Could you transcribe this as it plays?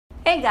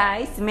Hey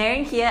guys,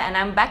 Marion here and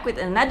I'm back with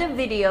another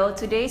video.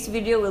 Today's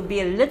video will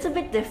be a little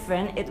bit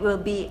different. It will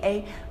be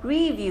a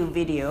review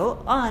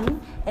video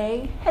on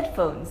a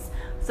headphones.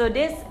 So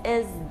this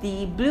is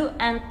the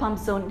BlueAnt Pump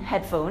Zone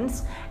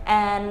headphones,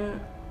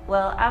 and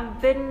well, I've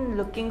been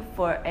looking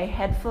for a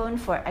headphone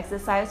for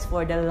exercise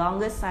for the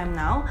longest time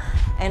now,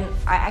 and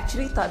I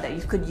actually thought that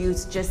you could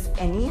use just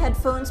any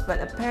headphones, but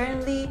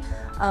apparently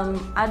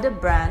other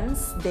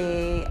brands,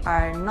 they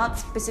are not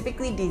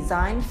specifically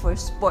designed for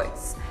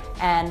sports.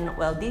 And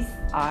well, these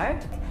are.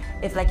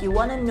 If like you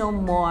want to know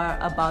more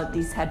about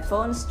these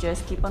headphones,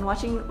 just keep on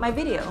watching my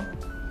video.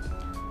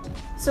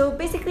 So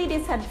basically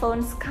these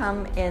headphones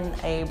come in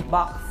a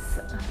box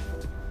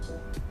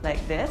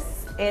like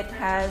this. It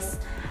has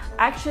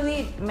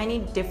actually many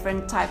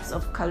different types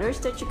of colors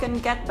that you can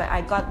get, but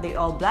I got the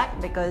all black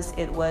because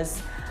it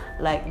was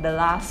like the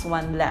last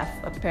one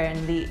left.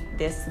 Apparently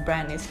this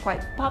brand is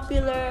quite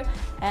popular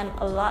and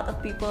a lot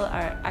of people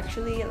are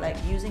actually like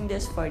using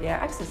this for their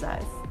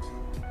exercise.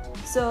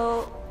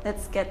 So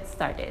let's get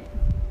started.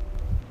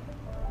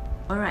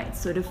 Alright,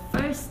 so the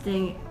first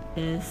thing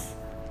is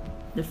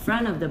the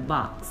front of the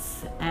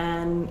box,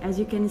 and as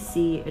you can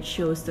see, it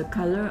shows the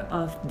color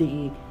of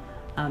the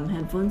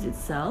headphones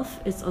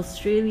itself. It's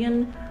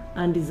Australian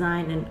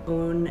designed and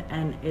owned,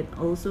 and it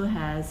also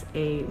has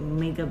a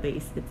mega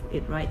bass.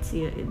 It writes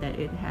here that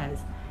it has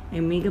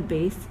a mega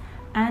bass,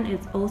 and it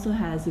also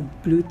has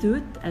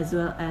Bluetooth as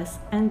well as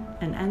an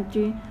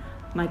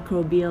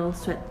antimicrobial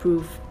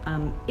sweatproof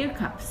ear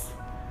cups.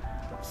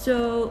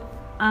 So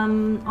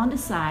on the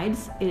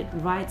sides, it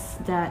writes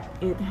that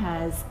it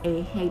has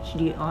a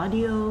HD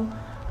audio,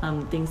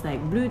 things like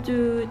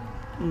Bluetooth,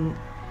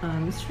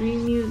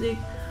 stream music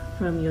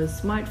from your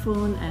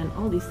smartphone, and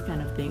all these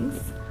kind of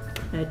things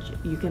that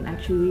you can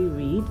actually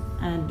read.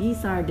 And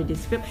these are the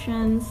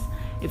descriptions.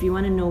 If you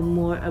want to know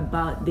more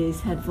about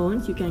these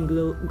headphones, you can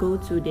go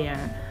to their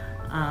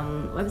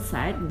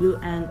website,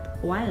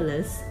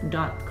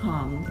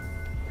 blueantwireless.com.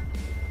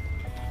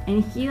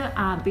 And here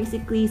are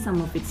basically some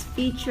of its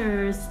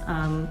features.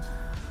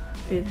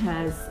 It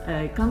has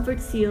a comfort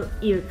seal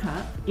ear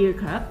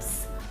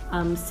cups,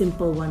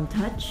 simple one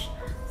touch,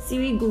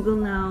 Siri Google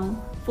Now,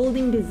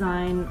 folding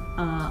design,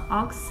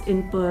 aux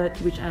input,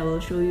 which I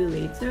will show you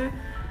later,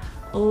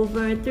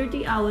 over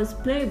 30 hours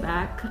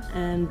playback,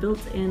 and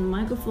built-in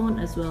microphone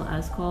as well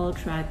as call,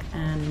 track,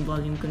 and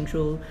volume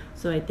control.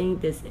 So I think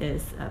this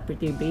is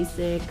pretty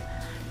basic,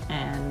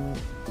 and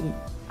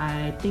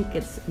I think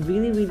it's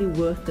really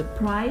worth the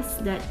price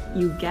that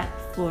you get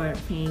for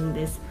paying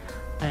this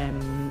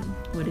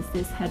what is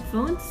this,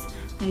 headphones.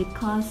 And it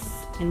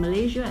costs, in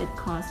Malaysia, it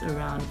costs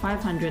around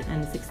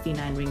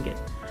 569 ringgit.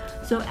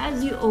 So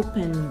as you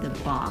open the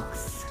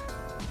box,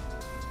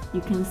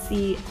 you can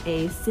see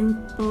a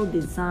simple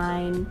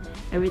design.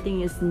 Everything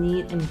is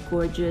neat and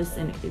gorgeous,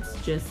 and it's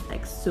just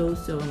like so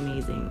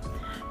amazing.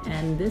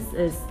 And this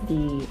is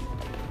the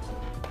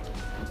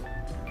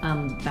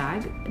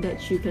bag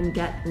that you can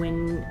get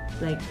when,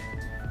 like,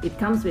 it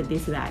comes with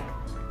this bag.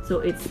 So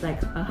it's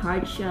like a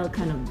hard shell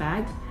kind of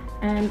bag,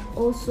 and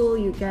also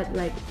you get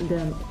like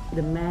the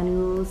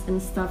manuals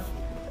and stuff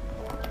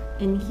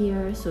in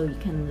here, so you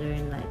can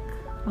learn like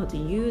how to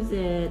use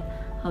it,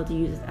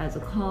 as a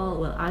call.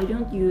 Well, I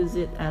don't use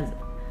it as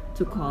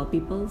to call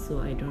people,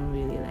 so I don't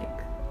really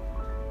like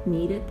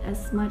need it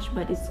as much,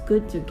 but it's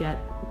good to get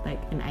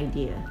like an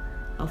idea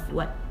of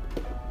what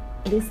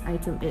this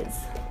item is.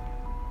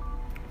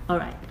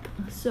 Alright,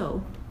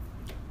 so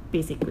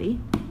basically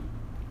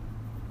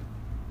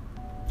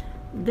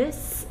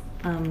this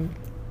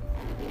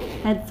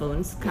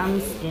headphones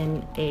comes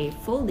in a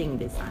folding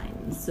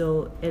design,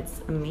 so it's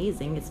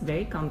amazing. It's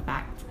very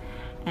compact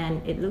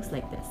and it looks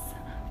like this.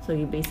 So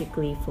you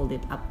basically fold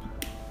it up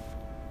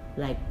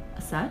like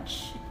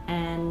such,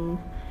 and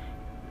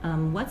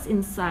what's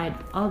inside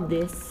of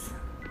this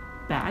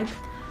bag,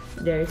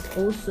 there's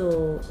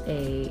also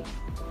a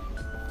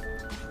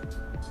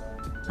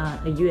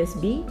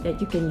USB that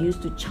you can use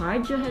to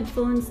charge your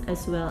headphones,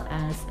 as well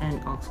as an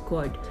aux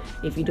cord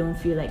if you don't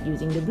feel like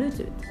using the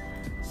Bluetooth.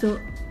 So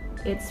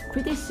it's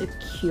pretty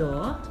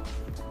secure.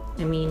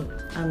 I mean,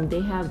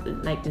 they have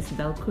like this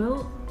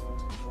Velcro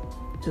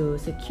to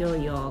secure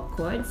your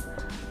cords.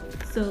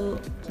 So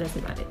that's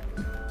about it.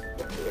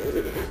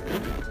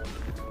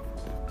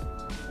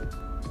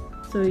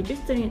 So you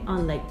just turn it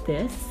on like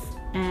this,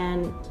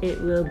 and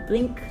it will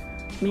blink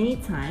many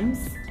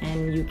times,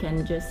 and you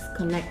can just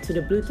connect to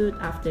the Bluetooth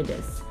after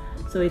this.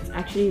 So it's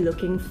actually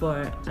looking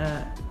for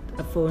a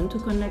phone to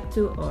connect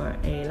to or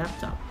a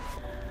laptop.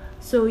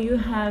 So you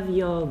have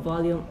your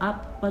volume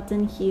up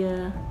button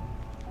here.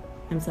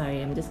 I'm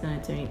sorry, I'm just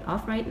gonna turn it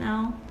off right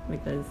now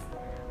because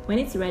when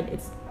it's red,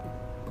 it's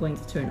going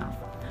to turn off.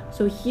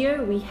 So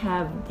here we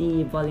have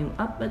the volume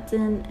up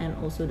button and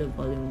also the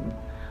volume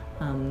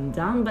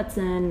down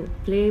button,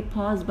 play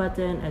pause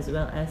button, as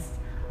well as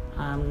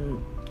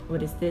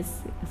what is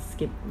this,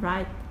 skip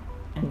right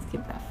and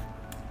skip left.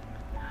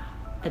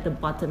 At the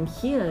bottom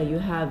here you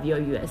have your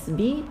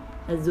USB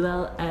as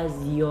well as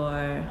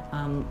your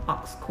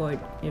aux cord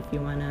if you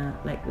wanna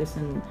like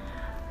listen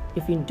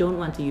if you don't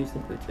want to use the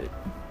Bluetooth.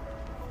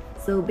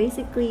 So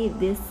basically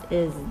this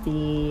is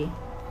the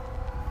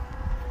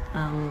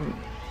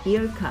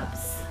ear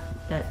cups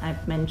that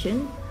I've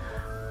mentioned.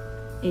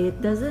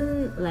 It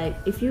doesn't, like,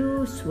 if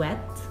you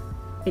sweat,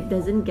 it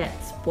doesn't get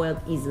spoiled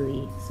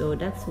easily, so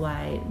that's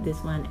why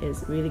this one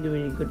is really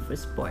good for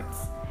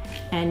sports.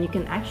 And you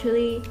can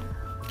actually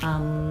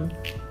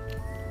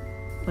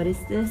what is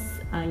this?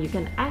 You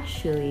can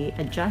actually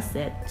adjust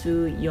it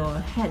to your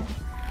head,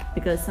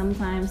 because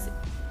sometimes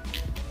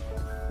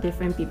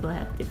different people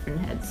have different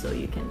heads, so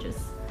you can just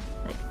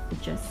like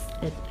adjust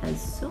it as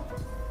so.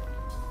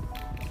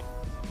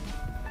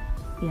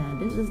 Yeah,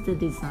 this is the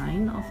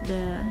design of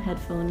the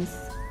headphones